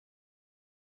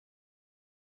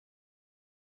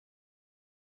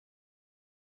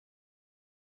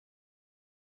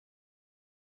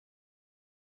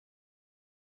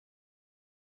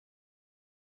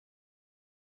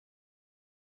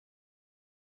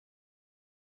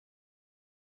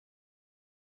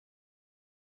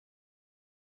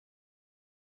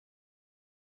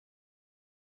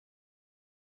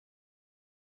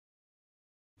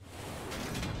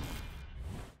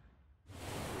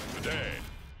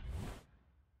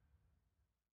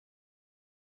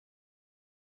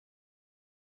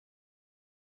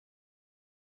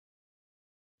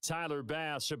Tyler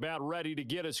Bass about ready to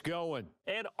get us going.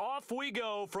 And off we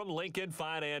go from Lincoln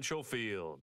Financial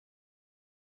Field.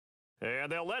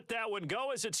 And they'll let that one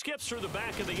go as it skips through the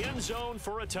back of the end zone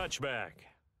for a touchback.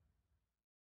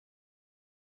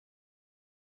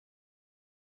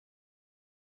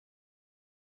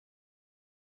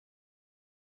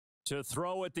 To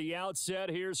throw at the outset,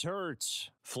 here's Hurts.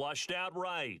 Flushed out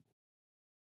right.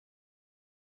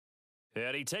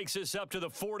 And he takes us up to the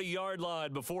 40-yard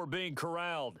line before being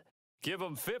corralled. Give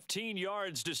them 15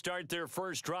 yards to start their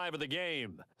first drive of the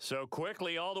game. So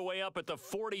quickly all the way up at the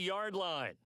 40-yard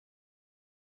line.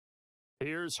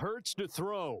 Here's Hurts to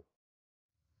throw.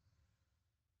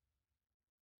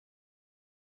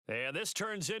 And this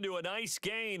turns into a nice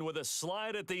gain with a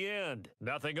slide at the end.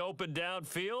 Nothing open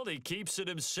downfield. He keeps it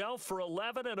himself for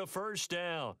 11 and a first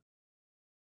down.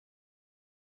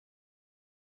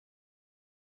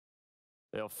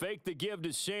 They'll fake the give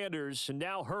to Sanders, and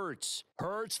now Hurts.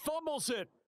 Hurts fumbles it.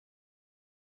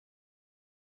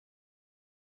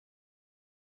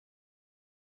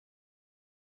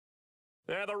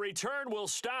 And the return will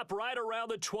stop right around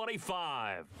the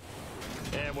 25.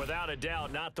 And without a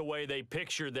doubt, not the way they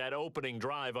pictured that opening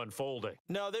drive unfolding.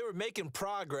 No, they were making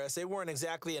progress. They weren't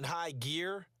exactly in high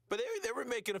gear, but they were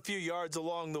making a few yards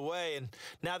along the way. And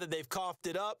now that they've coughed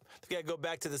it up, they've got to go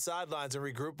back to the sidelines and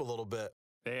regroup a little bit.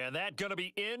 And that's going to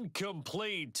be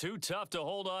incomplete. Too tough to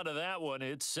hold on to that one.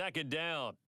 It's second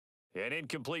down. An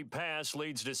incomplete pass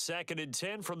leads to 2nd and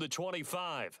 10 from the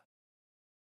 25.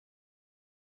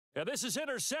 And this is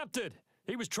intercepted.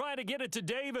 He was trying to get it to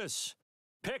Davis.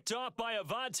 Picked off by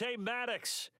Avonte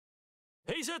Maddox.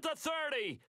 He's at the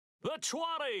 30, the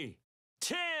 20,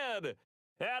 10,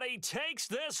 and he takes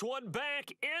this one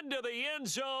back into the end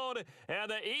zone, and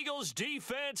the Eagles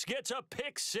defense gets a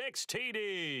pick six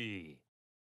TD.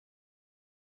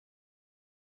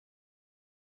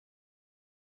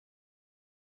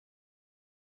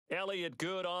 Elliott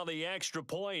good on the extra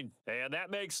point, and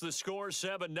that makes the score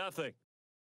 7-0.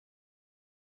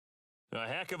 A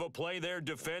heck of a play there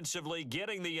defensively,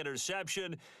 getting the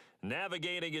interception,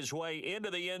 navigating his way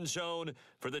into the end zone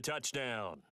for the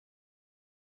touchdown.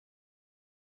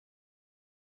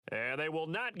 And they will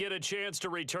not get a chance to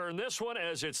return this one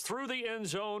as it's through the end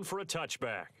zone for a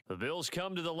touchback. The Bills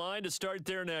come to the line to start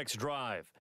their next drive.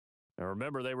 Now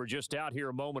remember, they were just out here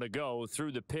a moment ago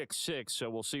through the pick six, so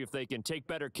we'll see if they can take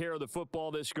better care of the football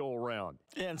this go-around.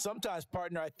 And sometimes,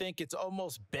 partner, I think it's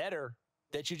almost better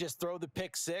that you just throw the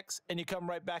pick six and you come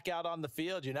right back out on the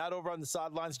field. You're not over on the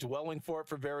sidelines dwelling for it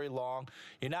for very long.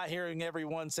 You're not hearing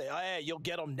everyone say, oh, hey, you'll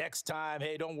get them next time.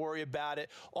 Hey, don't worry about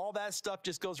it. All that stuff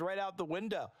just goes right out the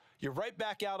window. You're right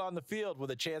back out on the field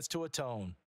with a chance to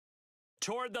atone.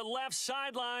 Toward the left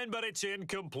sideline, but it's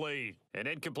incomplete. An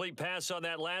incomplete pass on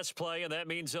that last play, and that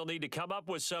means they'll need to come up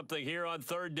with something here on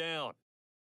third down.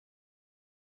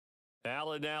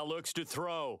 Allen now looks to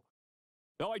throw.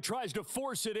 Oh, he tries to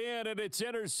force it in, and it's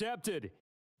intercepted.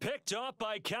 Picked off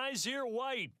by Kaiser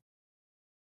White.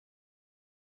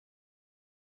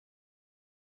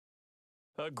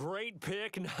 A great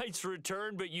pick, nice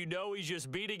return, but you know he's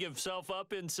just beating himself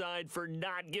up inside for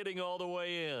not getting all the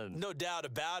way in. No doubt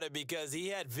about it, because he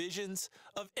had visions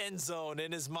of end zone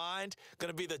in his mind, going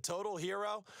to be the total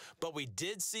hero. But we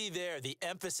did see there the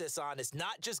emphasis on it's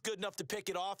not just good enough to pick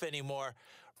it off anymore.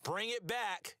 Bring it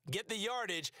back, get the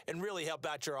yardage, and really help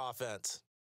out your offense.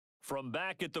 From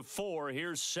back at the 4,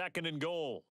 here's 2nd and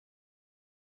goal.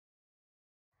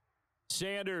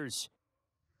 Sanders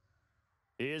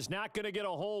is not going to get a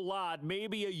whole lot,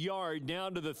 maybe a yard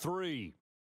down to the 3.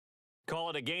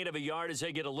 Call it a gain of a yard as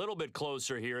they get a little bit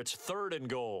closer here. It's 3rd and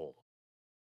goal.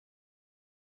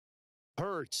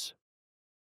 Hurts.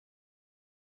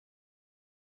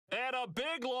 And a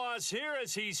big loss here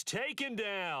as he's taken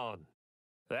down.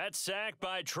 That sack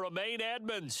by Tremaine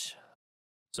Edmonds.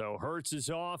 So Hurts is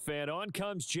off, and on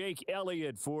comes Jake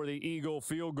Elliott for the Eagle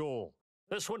field goal.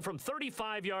 This one from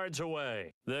 35 yards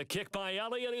away. The kick by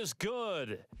Elliott is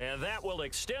good, and that will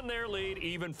extend their lead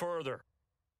even further.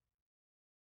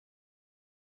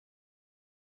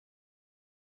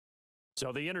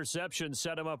 So the interception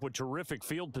set him up with terrific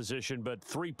field position, but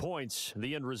 3 points,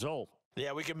 the end result.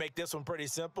 Yeah, we can make this one pretty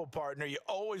simple, partner. You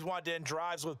always want to end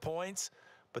drives with points,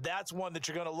 but that's one that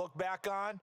you're going to look back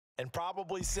on and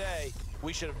probably say,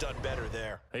 we should have done better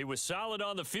there. He was solid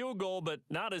on the field goal, but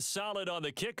not as solid on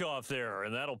the kickoff there,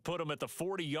 and that'll put him at the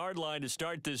 40-yard line to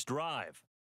start this drive.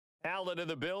 Allen and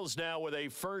the Bills now with a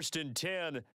 1st and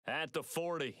 10 at the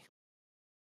 40.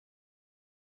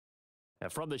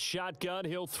 And from the shotgun,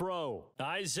 he'll throw.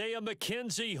 Isaiah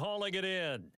McKenzie hauling it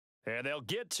in. And they'll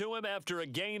get to him after a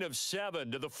gain of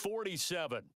 7 to the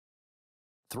 47.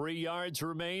 3 yards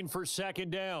remain for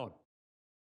second down.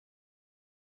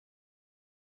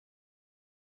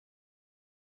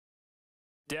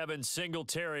 Devin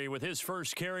Singletary with his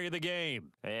first carry of the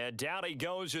game. And down he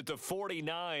goes at the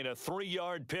 49, a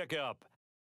 3-yard pickup.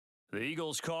 The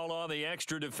Eagles call on the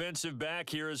extra defensive back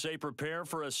here as they prepare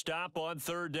for a stop on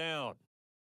third down.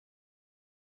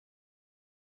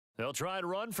 They'll try and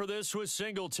run for this with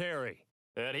Singletary.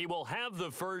 And he will have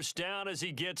the first down as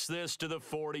he gets this to the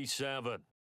 47.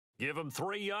 Give him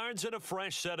 3 yards and a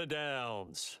fresh set of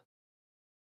downs.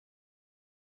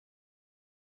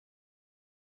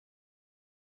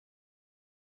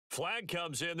 Flag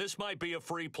comes in. This might be a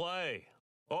free play.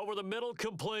 Over the middle,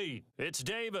 complete. It's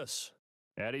Davis.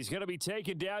 And he's going to be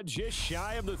taken down just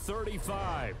shy of the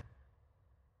 35.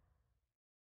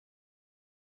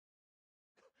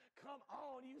 Come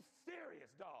on, you serious,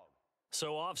 dog.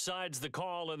 So offside's the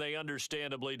call, and they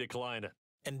understandably decline it.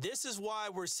 And this is why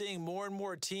we're seeing more and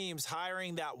more teams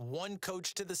hiring that one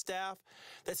coach to the staff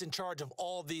that's in charge of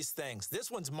all these things. This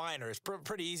one's minor. It's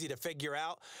pretty easy to figure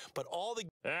out, but all the...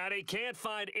 And he can't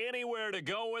find anywhere to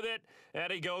go with it,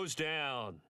 and he goes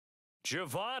down.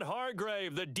 Javon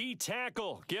Hargrave, the D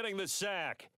tackle, getting the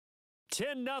sack.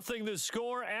 10-0 the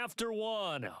score after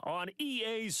 1 on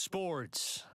EA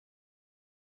Sports.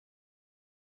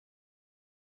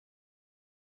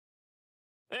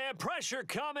 And pressure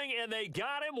coming, and they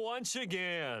got him once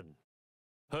again.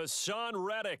 Hassan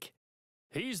Reddick.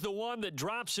 He's the one that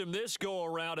drops him this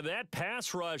go-around, and that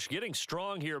pass rush getting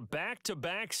strong here.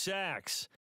 Back-to-back sacks.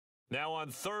 Now on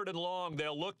 3rd and long,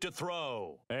 they'll look to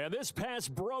throw. And this pass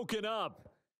broken up.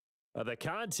 The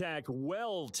contact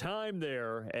well timed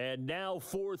there, and now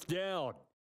 4th down.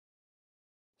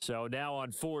 So now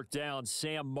on 4th down,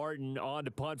 Sam Martin on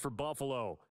to punt for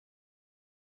Buffalo.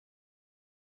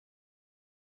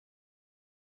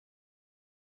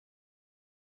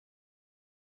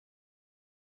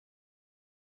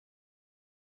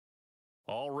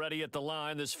 Already at the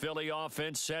line, this Philly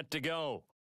offense set to go.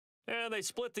 And they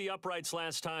split the uprights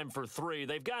last time for 3.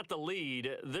 They've got the lead.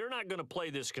 They're not going to play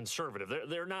this conservative.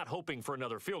 They're not hoping for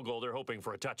another field goal. They're hoping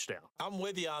for a touchdown. I'm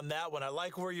with you on that one. I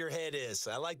like where your head is.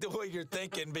 I like the way you're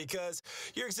thinking because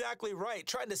you're exactly right.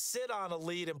 Trying to sit on a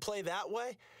lead and play that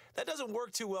way, that doesn't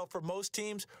work too well for most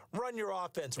teams. Run your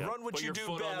offense. Yep. Run what Put you your do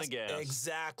foot best. on the gas.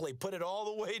 Exactly. Put it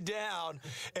all the way down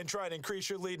and try to increase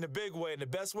your lead in a big way. And the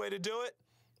best way to do it,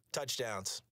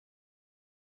 touchdowns.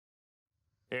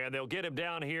 And they'll get him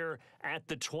down here at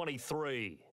the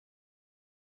 23.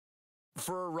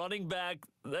 For a running back,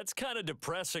 that's kind of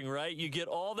depressing, right? You get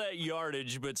all that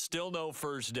yardage, but still no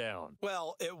first down.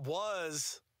 Well, it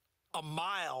was a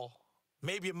mile,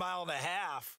 maybe a mile and a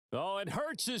half. Oh, and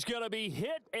Hurts is going to be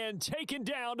hit and taken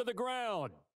down to the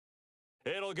ground.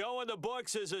 It'll go in the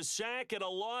books as a sack and a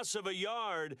loss of a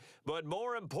yard, but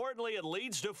more importantly, it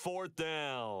leads to 4th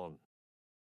down.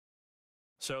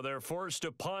 So they're forced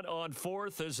to punt on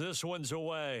 4th as this one's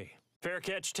away. Fair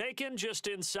catch taken just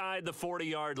inside the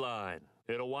 40-yard line.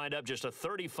 It'll wind up just a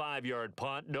 35-yard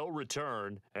punt, no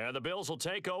return. And the Bills will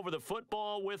take over the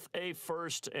football with a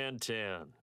 1st and 10.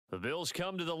 The Bills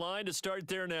come to the line to start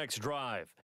their next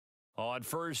drive. On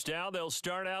 1st down, they'll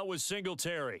start out with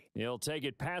Singletary. He'll take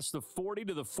it past the 40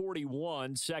 to the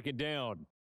 41, 2nd down.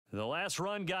 The last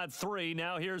run got 3.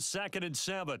 Now here's 2nd and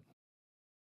 7.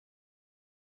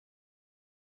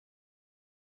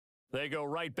 They go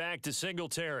right back to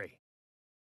Singletary.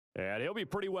 And he'll be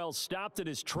pretty well stopped in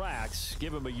his tracks.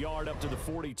 Give him a yard up to the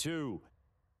 42.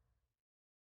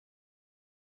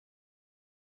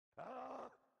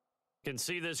 Can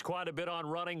see this quite a bit on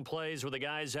running plays with the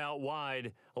guys out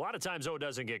wide. A lot of times, though, it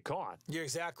doesn't get caught. You're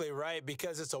exactly right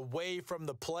because it's away from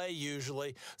the play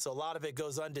usually, so a lot of it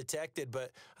goes undetected.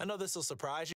 But I know this will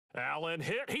surprise you. Allen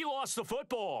hit. He lost the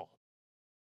football.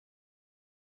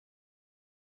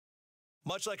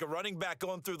 Much like a running back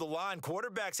going through the line,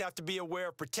 quarterbacks have to be aware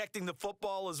of protecting the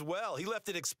football as well. He left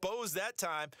it exposed that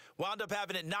time, wound up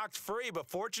having it knocked free, but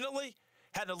fortunately,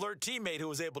 had an alert teammate who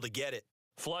was able to get it.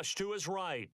 Flush to his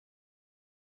right.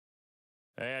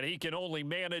 And he can only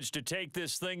manage to take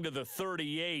this thing to the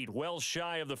 38, well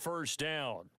shy of the 1st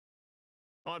down.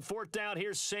 On 4th down,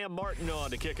 here's Sam Martin on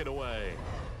to kick it away.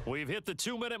 We've hit the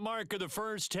 2-minute mark of the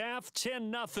first half,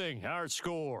 10-0 our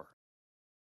score.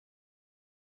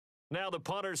 Now the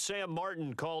punter, Sam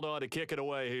Martin, called on to kick it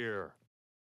away here.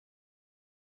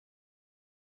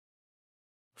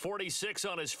 46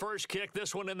 on his first kick,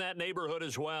 this one in that neighborhood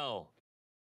as well.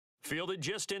 Fielded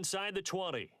just inside the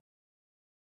 20.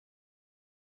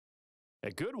 A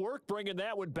good work bringing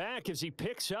that one back as he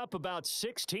picks up about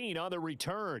 16 on the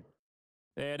return.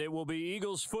 And it will be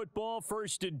Eagles football,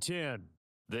 1st and 10.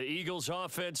 The Eagles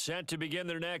offense set to begin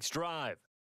their next drive.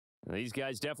 These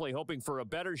guys definitely hoping for a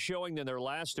better showing than their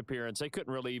last appearance. They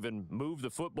couldn't really even move the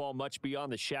football much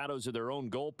beyond the shadows of their own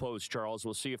goalpost, Charles.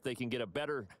 We'll see if they can get a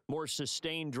better, more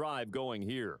sustained drive going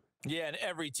here. Yeah, and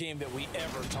every team that we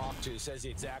ever talk to says the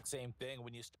exact same thing.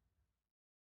 When you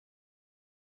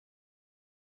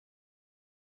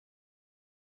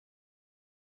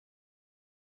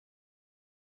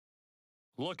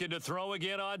Looking to throw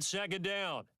again on second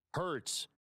down. Hurts.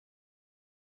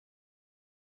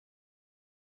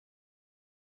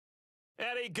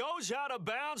 And he goes out of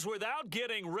bounds without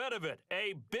getting rid of it.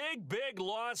 A big, big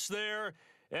loss there,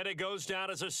 and it goes down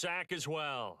as a sack as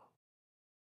well.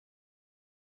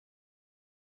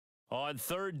 On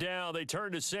third down, they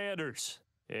turn to Sanders,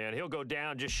 and he'll go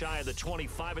down just shy of the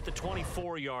 25 at the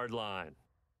 24-yard line.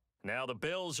 Now the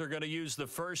Bills are going to use the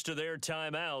first of their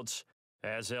timeouts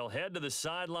as they'll head to the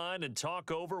sideline and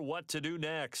talk over what to do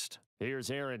next.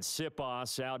 Here's Aaron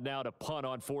Sipos out now to punt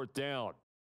on fourth down.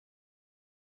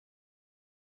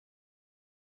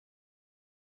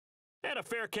 And a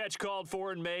fair catch called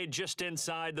for and made just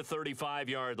inside the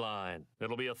 35-yard line.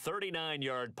 It'll be a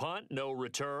 39-yard punt, no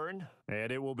return.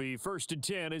 And it will be 1st and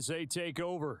 10 as they take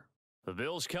over. The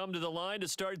Bills come to the line to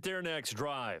start their next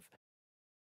drive.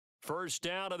 First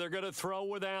down, and they're going to throw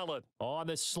with Allen. On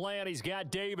the slant, he's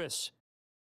got Davis.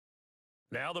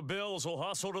 Now the Bills will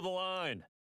hustle to the line.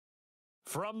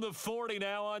 From the 40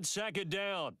 now on second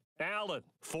down. Allen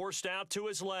forced out to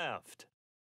his left.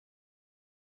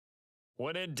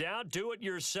 When in doubt, do it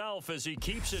yourself as he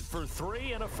keeps it for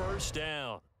 3 and a first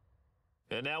down.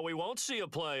 And now we won't see a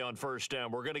play on first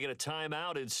down. We're going to get a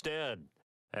timeout instead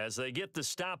as they get the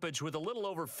stoppage with a little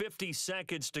over 50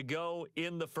 seconds to go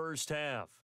in the first half.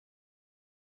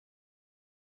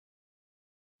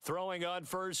 Throwing on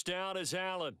first down is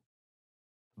Allen.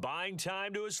 Buying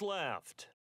time to his left.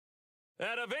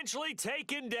 And eventually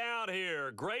taken down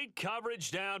here. Great coverage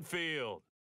downfield.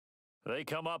 They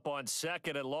come up on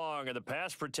second and long, and the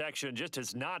pass protection just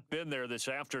has not been there this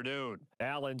afternoon.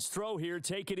 Allen's throw here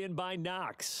taken in by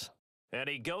Knox. And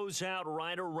he goes out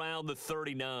right around the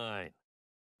 39.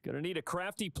 Going to need a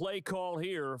crafty play call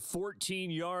here.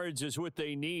 14 yards is what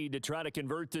they need to try to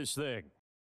convert this thing.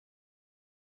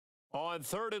 On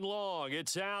third and long,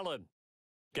 it's Allen.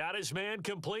 Got his man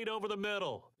complete over the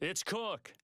middle. It's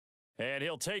Cook. And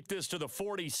he'll take this to the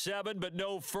 47, but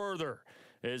no further,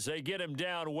 as they get him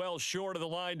down well short of the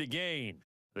line to gain.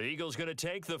 The Eagles going to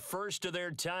take the first of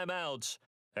their timeouts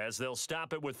as they'll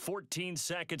stop it with 14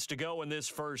 seconds to go in this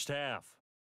first half.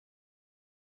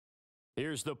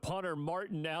 Here's the punter,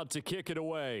 Martin, out to kick it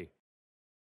away.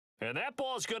 And that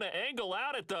ball's going to angle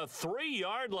out at the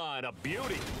 3-yard line. A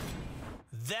beauty.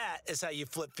 That is how you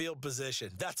flip field position.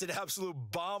 That's an absolute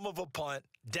bomb of a punt.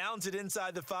 Downs it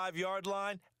inside the 5-yard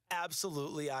line.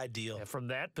 Absolutely ideal. And from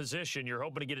that position, you're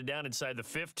hoping to get it down inside the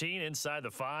 15, inside the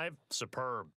 5.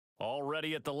 Superb.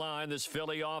 Already at the line, this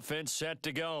Philly offense set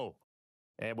to go.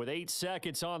 And with 8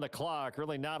 seconds on the clock,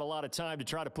 really not a lot of time to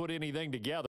try to put anything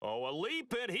together. Oh, a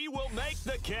leap, and he will make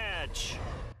the catch.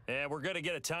 And we're going to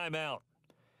get a timeout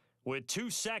with 2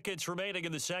 seconds remaining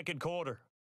in the second quarter.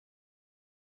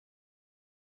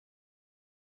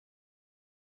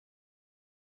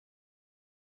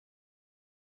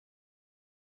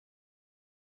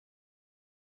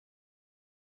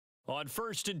 On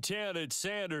 1st and 10, it's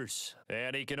Sanders,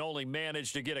 and he can only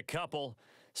manage to get a couple.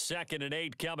 2nd and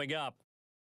 8 coming up.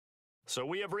 So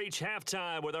we have reached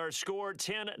halftime with our score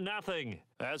 10-0.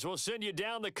 As we'll send you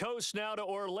down the coast now to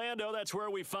Orlando, that's where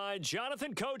we find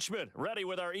Jonathan Coachman, ready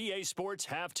with our EA Sports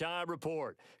Halftime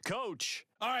Report. Coach.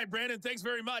 All right, Brandon, thanks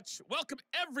very much. Welcome,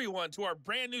 everyone, to our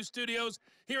brand new studios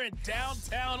here in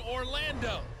downtown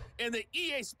Orlando in the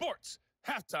EA Sports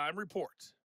Halftime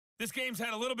Report. This game's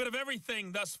had a little bit of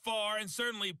everything thus far, and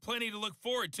certainly plenty to look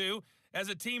forward to, as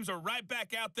the teams are right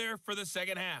back out there for the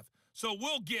second half. So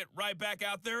we'll get right back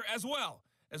out there as well,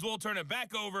 as we'll turn it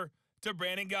back over to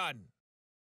Brandon Godden.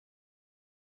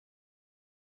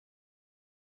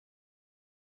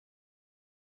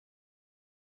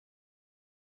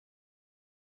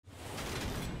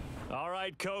 All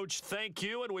right, Coach, thank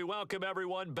you, and we welcome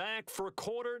everyone back for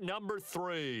quarter number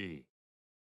 3.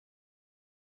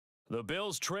 The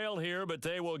Bills trail here, but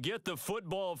they will get the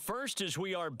football first as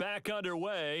we are back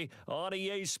underway on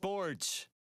EA Sports.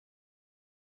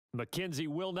 McKenzie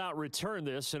will not return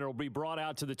this, and it will be brought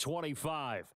out to the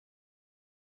 25.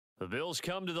 The Bills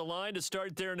come to the line to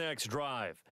start their next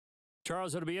drive.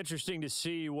 Charles, it'll be interesting to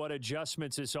see what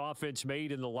adjustments this offense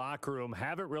made in the locker room.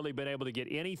 Haven't really been able to get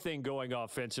anything going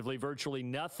offensively, virtually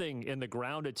nothing in the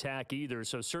ground attack either,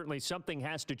 so certainly something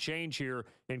has to change here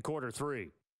in quarter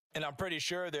 3. And I'm pretty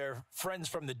sure their friends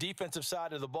from the defensive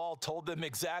side of the ball told them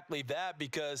exactly that,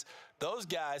 because those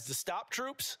guys, the stop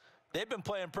troops, they've been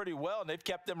playing pretty well, and they've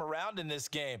kept them around in this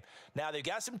game. Now, they've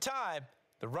got some time.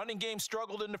 The running game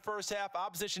struggled in the first half.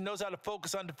 Opposition knows how to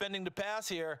focus on defending the pass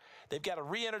here. They've got to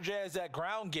re-energize that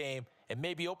ground game and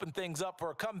maybe open things up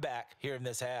for a comeback here in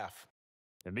this half.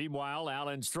 And meanwhile,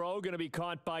 Allen's throw going to be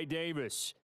caught by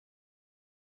Davis.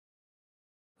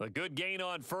 A good gain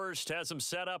on first has him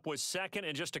set up with second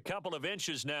and just a couple of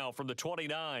inches now from the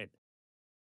 29.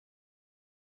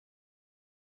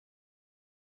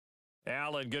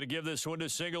 Allen going to give this one to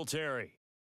Singletary.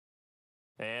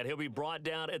 And he'll be brought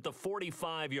down at the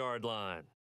 45-yard line.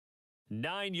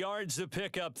 9 yards to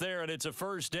pick up there, and it's a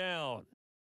first down.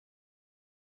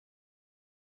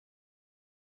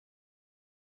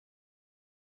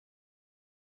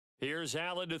 Here's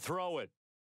Allen to throw it.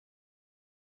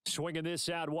 Swinging this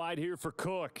out wide here for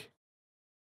Cook.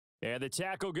 And the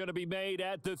tackle going to be made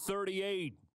at the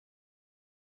 38.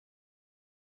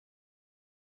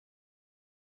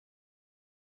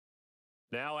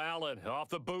 Now Allen off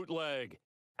the bootleg.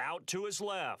 Out to his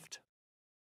left.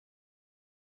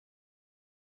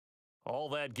 All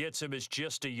that gets him is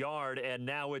just a yard, and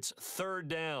now it's third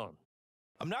down.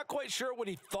 I'm not quite sure what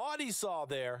he thought he saw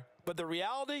there, but the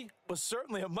reality was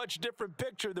certainly a much different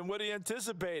picture than what he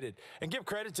anticipated. And give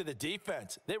credit to the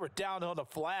defense. They were down on a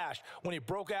flash when he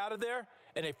broke out of there,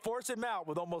 and they forced him out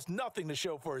with almost nothing to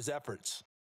show for his efforts.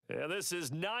 Yeah, this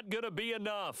is not going to be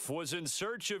enough. Was in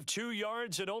search of 2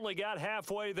 yards and only got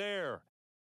halfway there.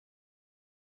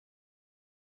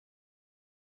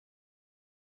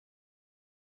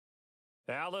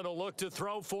 Allen will look to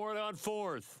throw for it on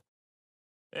fourth.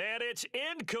 And it's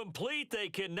incomplete. They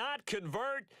cannot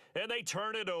convert, and they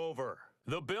turn it over.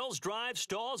 The Bills' drive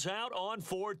stalls out on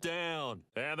fourth down,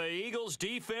 and the Eagles'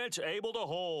 defense able to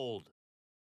hold.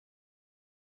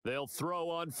 They'll throw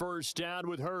on first down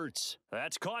with Hurts.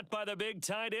 That's caught by the big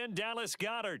tight end, Dallas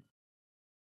Goedert.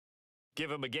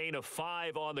 Give him a gain of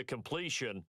 5 on the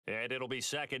completion, and it'll be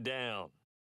second down.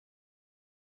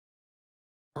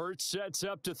 Hurts sets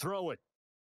up to throw it.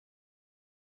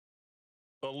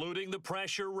 Eluding the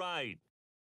pressure right.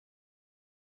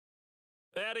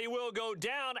 And he will go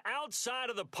down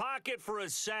outside of the pocket for a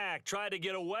sack. Tried to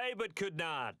get away, but could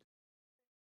not.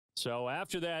 So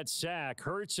after that sack,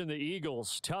 Hurts and the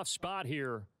Eagles, tough spot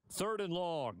here. Third and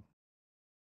long.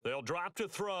 They'll drop to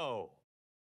throw.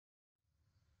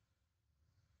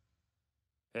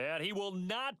 And he will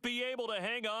not be able to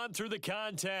hang on through the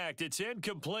contact. It's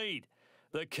incomplete.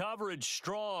 The coverage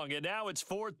strong, and now it's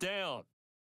fourth down.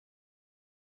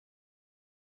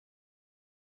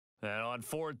 And on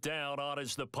fourth down, on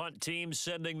is the punt team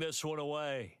sending this one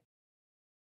away.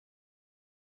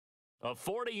 A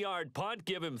 40-yard punt,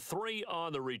 give him 3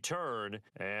 on the return,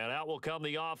 and out will come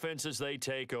the offense as they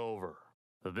take over.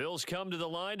 The Bills come to the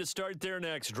line to start their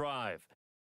next drive.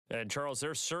 And, Charles,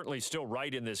 they're certainly still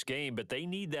right in this game, but they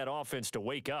need that offense to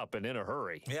wake up and in a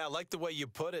hurry. Yeah, I like the way you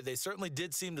put it. They certainly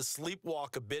did seem to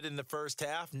sleepwalk a bit in the first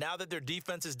half. Now that their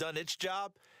defense has done its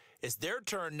job, it's their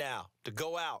turn now to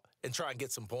go out and try and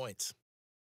get some points.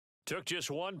 Took just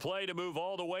one play to move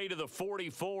all the way to the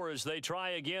 44 as they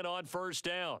try again on first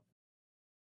down.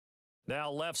 Now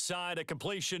left side, a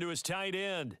completion to his tight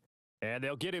end. And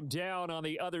they'll get him down on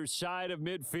the other side of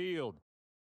midfield.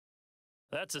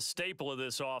 That's a staple of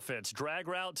this offense. Drag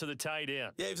route to the tight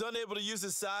end. Yeah, he was unable to use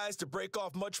his size to break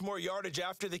off much more yardage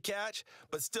after the catch,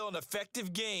 but still an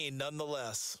effective gain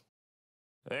nonetheless.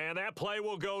 And that play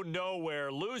will go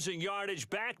nowhere, losing yardage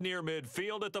back near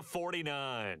midfield at the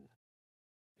 49.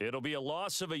 It'll be a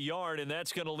loss of a yard, and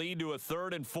that's going to lead to a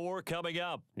 3rd and 4 coming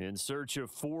up. In search of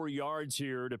 4 yards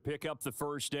here to pick up the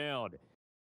first down.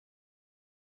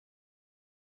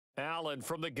 Allen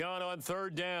from the gun on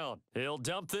 3rd down. He'll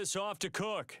dump this off to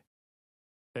Cook.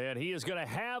 And he is going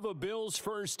to have a Bills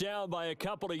first down by a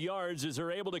couple of yards as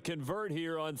they're able to convert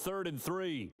here on 3rd and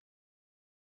 3.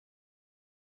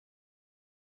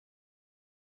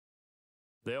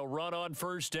 They'll run on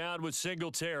first down with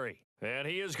Singletary. And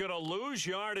he is going to lose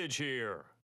yardage here.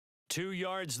 2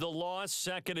 yards the loss,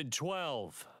 2nd and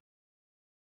 12.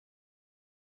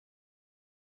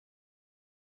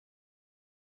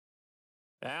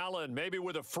 Allen maybe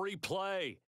with a free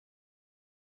play.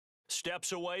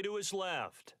 Steps away to his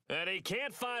left. And he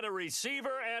can't find a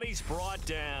receiver, and he's brought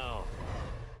down.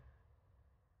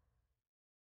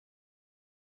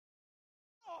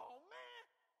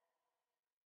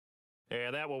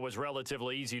 And that one was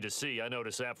relatively easy to see. I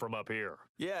noticed that from up here.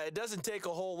 Yeah, it doesn't take a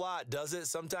whole lot, does it?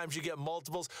 Sometimes you get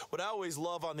multiples. What I always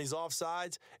love on these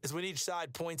offsides is when each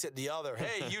side points at the other.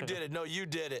 Hey, you did it. No, you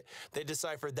did it. They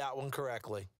deciphered that one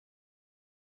correctly.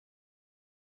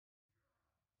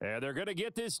 And they're going to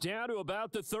get this down to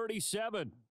about the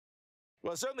 37.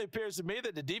 Well, it certainly appears to me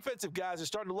that the defensive guys are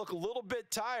starting to look a little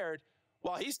bit tired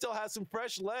while he still has some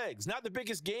fresh legs. Not the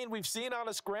biggest gain we've seen on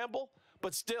a scramble,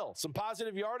 but still some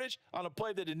positive yardage on a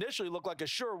play that initially looked like a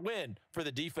sure win for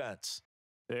the defense.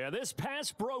 Yeah, this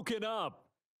pass broken up.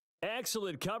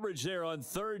 Excellent coverage there on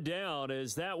third down,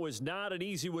 as that was not an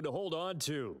easy one to hold on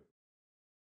to.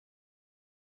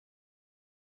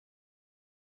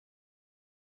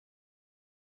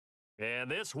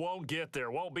 And this won't get there,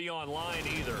 won't be online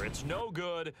either. It's no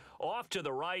good, off to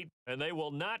the right, and they will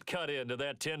not cut into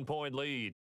that 10-point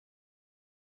lead.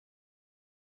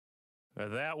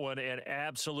 That one, an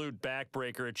absolute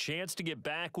backbreaker. A chance to get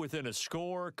back within a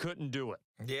score, couldn't do it.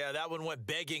 Yeah, that one went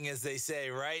begging, as they say,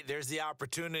 right? There's the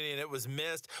opportunity, and it was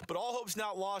missed. But all hope's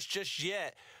not lost just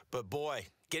yet. But, boy,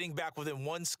 getting back within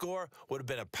one score would have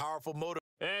been a powerful motive.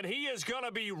 And he is going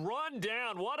to be run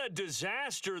down. What a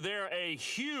disaster there. A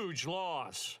huge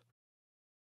loss.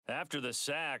 After the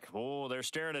sack, oh, they're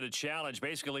staring at a challenge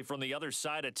basically from the other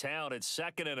side of town. It's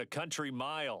second and a country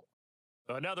mile.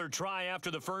 Another try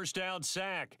after the first down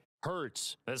sack.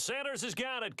 Hurts. And Sanders has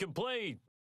got it complete.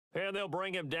 And they'll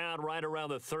bring him down right around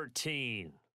the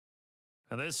 13.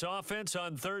 And this offense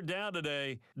on third down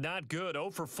today, not good. 0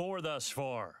 for 4 thus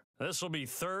far. This will be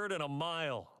third and a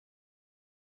mile.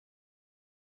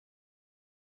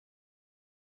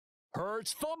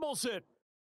 Hurts fumbles it.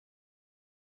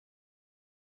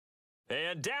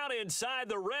 And down inside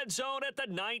the red zone at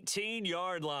the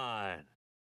 19-yard line.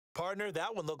 Partner,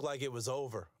 that one looked like it was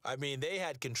over. I mean, they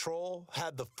had control,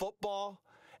 had the football,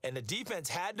 and the defense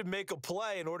had to make a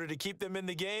play in order to keep them in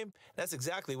the game. That's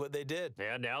exactly what they did.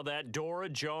 And now that door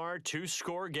ajar,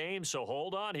 2-score game, so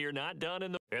hold on here, not done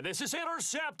in the... And this is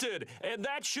intercepted, and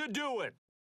that should do it.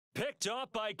 Picked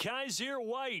up by Kaiser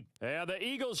White. And the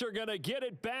Eagles are going to get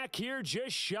it back here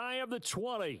just shy of the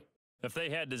 20. If they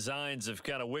had designs of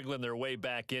kind of wiggling their way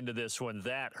back into this one,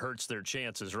 that hurts their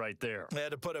chances right there. They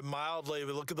had to put it mildly.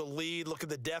 We look at the lead, look at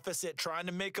the deficit, trying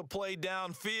to make a play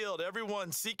downfield.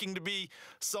 Everyone seeking to be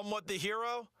somewhat the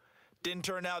hero. Didn't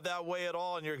turn out that way at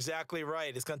all, and you're exactly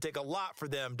right. It's going to take a lot for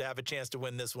them to have a chance to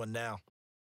win this one now.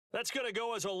 That's going to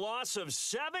go as a loss of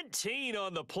 17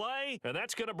 on the play, and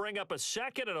that's going to bring up a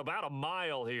second and about a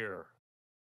mile here.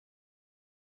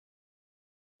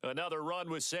 Another run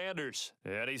with Sanders,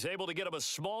 and he's able to get him a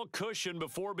small cushion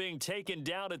before being taken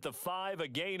down at the 5, a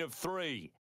gain of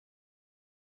 3.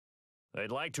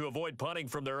 They'd like to avoid punting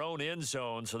from their own end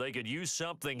zone so they could use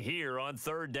something here on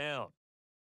third down.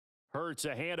 Hurts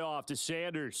a handoff to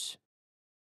Sanders,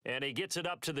 and he gets it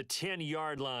up to the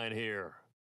 10-yard line here.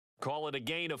 Call it a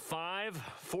gain of 5,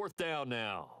 fourth down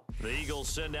now. The Eagles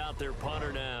send out their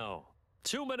punter now.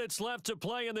 2 minutes left to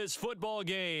play in this football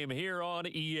game here on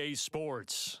EA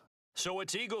Sports. So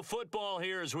it's Eagle football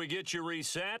here as we get you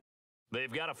reset.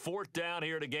 They've got a fourth down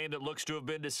here in a game that looks to have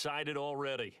been decided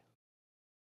already.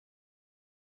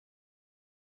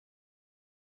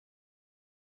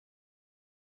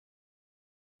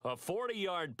 A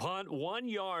 40-yard punt, 1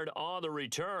 yard on the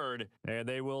return, and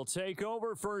they will take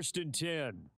over 1st and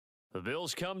 10. The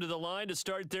Bills come to the line to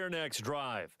start their next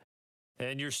drive.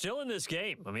 And you're still in this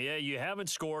game. I mean, yeah, you haven't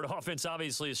scored. Offense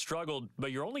obviously has struggled,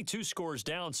 but you're only 2 scores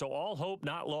down, so all hope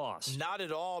not lost. Not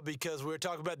at all, because we're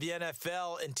talking about the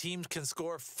NFL, and teams can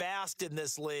score fast in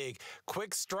this league.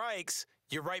 Quick strikes,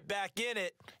 you're right back in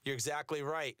it. You're exactly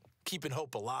right. Keeping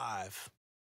hope alive.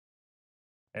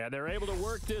 And they're able to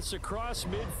work this across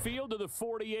midfield to the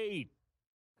 48.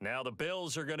 Now the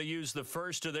Bills are going to use the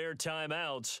first of their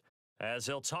timeouts as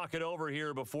they'll talk it over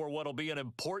here before what will be an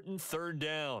important third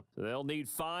down. They'll need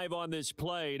 5 on this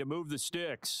play to move the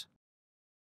sticks.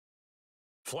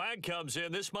 Flag comes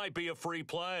in. This might be a free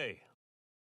play.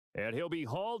 And he'll be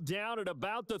hauled down at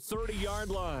about the 30-yard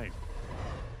line.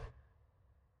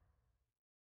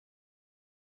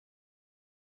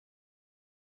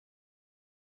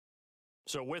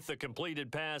 So with the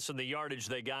completed pass and the yardage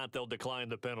they got, they'll decline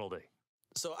the penalty.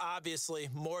 So obviously,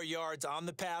 more yards on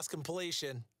the pass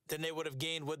completion than they would have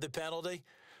gained with the penalty.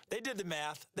 They did the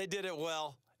math. They did it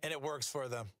well, and it works for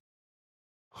them.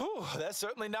 Whew, that's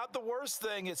certainly not the worst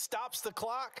thing. It stops the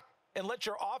clock and lets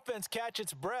your offense catch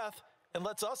its breath and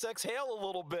lets us exhale a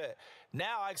little bit.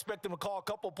 Now I expect them to call a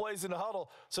couple plays in the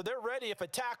huddle so they're ready if a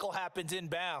tackle happens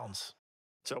inbounds.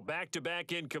 So back-to-back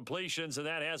incompletions, and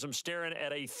that has them staring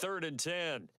at a 3rd and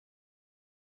 10.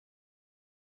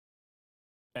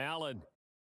 Allen.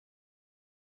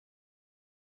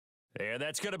 And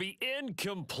that's going to be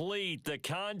incomplete. The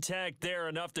contact there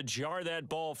enough to jar that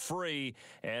ball free,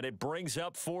 and it brings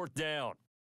up 4th down.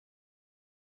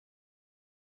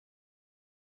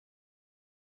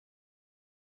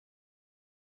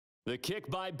 The kick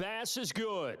by Bass is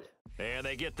good. And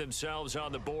they get themselves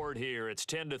on the board here. It's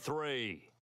 10-3.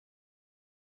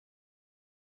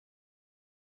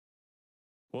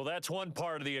 Well, that's one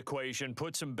part of the equation.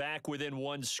 Puts them back within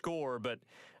one score, but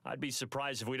I'd be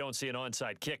surprised if we don't see an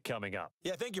onside kick coming up.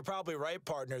 Yeah, I think you're probably right,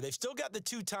 partner. They've still got the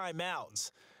 2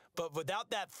 timeouts, but without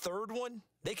that third one,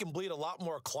 they can bleed a lot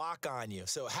more clock on you.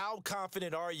 So how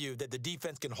confident are you that the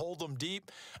defense can hold them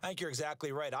deep? I think you're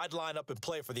exactly right. I'd line up and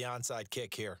play for the onside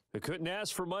kick here. They couldn't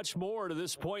ask for much more to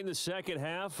this point in the second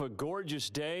half. A gorgeous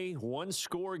day,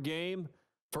 one-score game,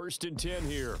 1st and 10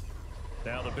 here.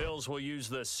 Now the Bills will use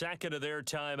the second of their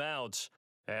timeouts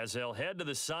as they'll head to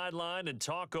the sideline and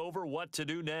talk over what to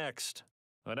do next.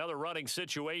 Another running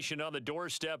situation on the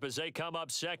doorstep as they come up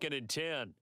 2nd and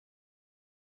 10.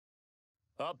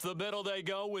 Up the middle they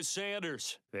go with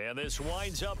Sanders. And this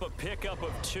winds up a pickup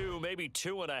of 2, maybe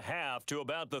 2.5 to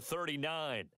about the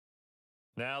 39.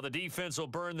 Now the defense will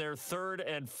burn their 3rd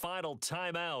and final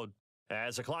timeout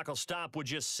as the clock will stop with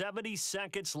just 70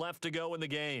 seconds left to go in the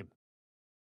game.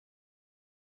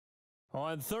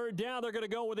 On 3rd down, they're going to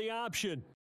go with the option.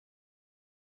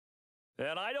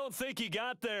 And I don't think he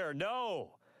got there,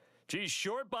 no. Geez,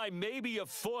 short by maybe a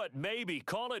foot, maybe.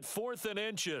 Call it 4th and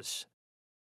inches.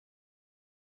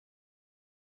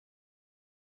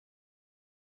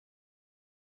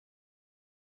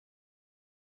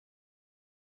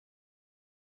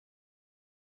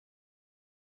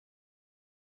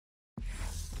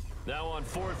 Now on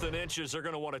 4th and inches, they're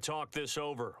going to want to talk this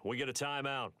over. We get a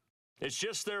timeout. It's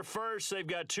just their first. They've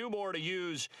got 2 more to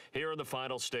use here in the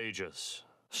final stages.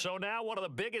 So now one of the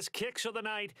biggest kicks of the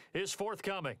night is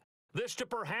forthcoming. This to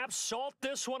perhaps salt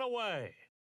this one away.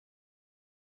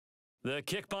 The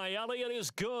kick by Elliott is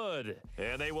good,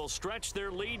 and they will stretch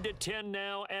their lead to 10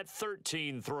 now at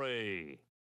 13-3.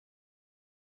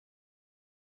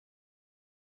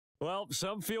 Well,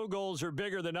 some field goals are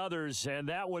bigger than others, and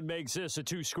that one makes this a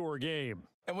 2-score game.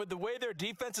 And with the way their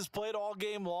defense has played all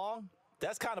game long,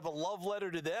 that's kind of a love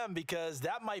letter to them because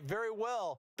that might very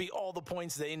well be all the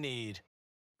points they need.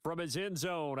 From his end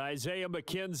zone, Isaiah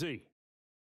McKenzie.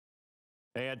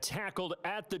 And tackled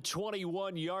at the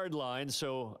 21-yard line,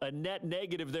 so a net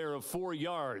negative there of 4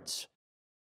 yards.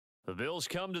 The Bills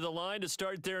come to the line to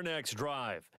start their next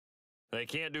drive. They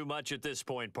can't do much at this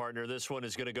point, partner. This one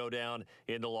is going to go down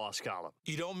in the loss column.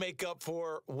 You don't make up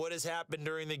for what has happened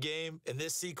during the game in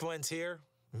this sequence here.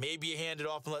 Maybe you hand it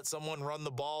off and let someone run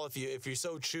the ball if you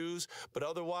so choose. But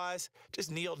otherwise,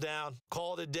 just kneel down,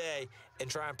 call it a day, and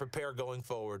try and prepare going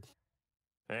forward.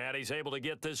 And he's able to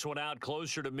get this one out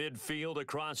closer to midfield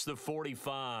across the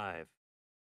 45.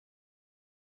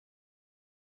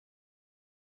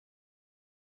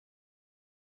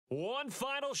 One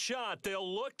final shot.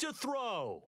 They'll look to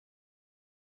throw.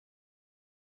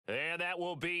 And that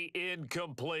will be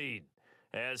incomplete,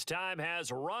 as time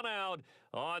has run out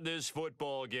on this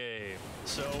football game.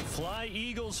 So fly,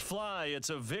 Eagles, fly. It's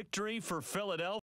a victory for Philadelphia.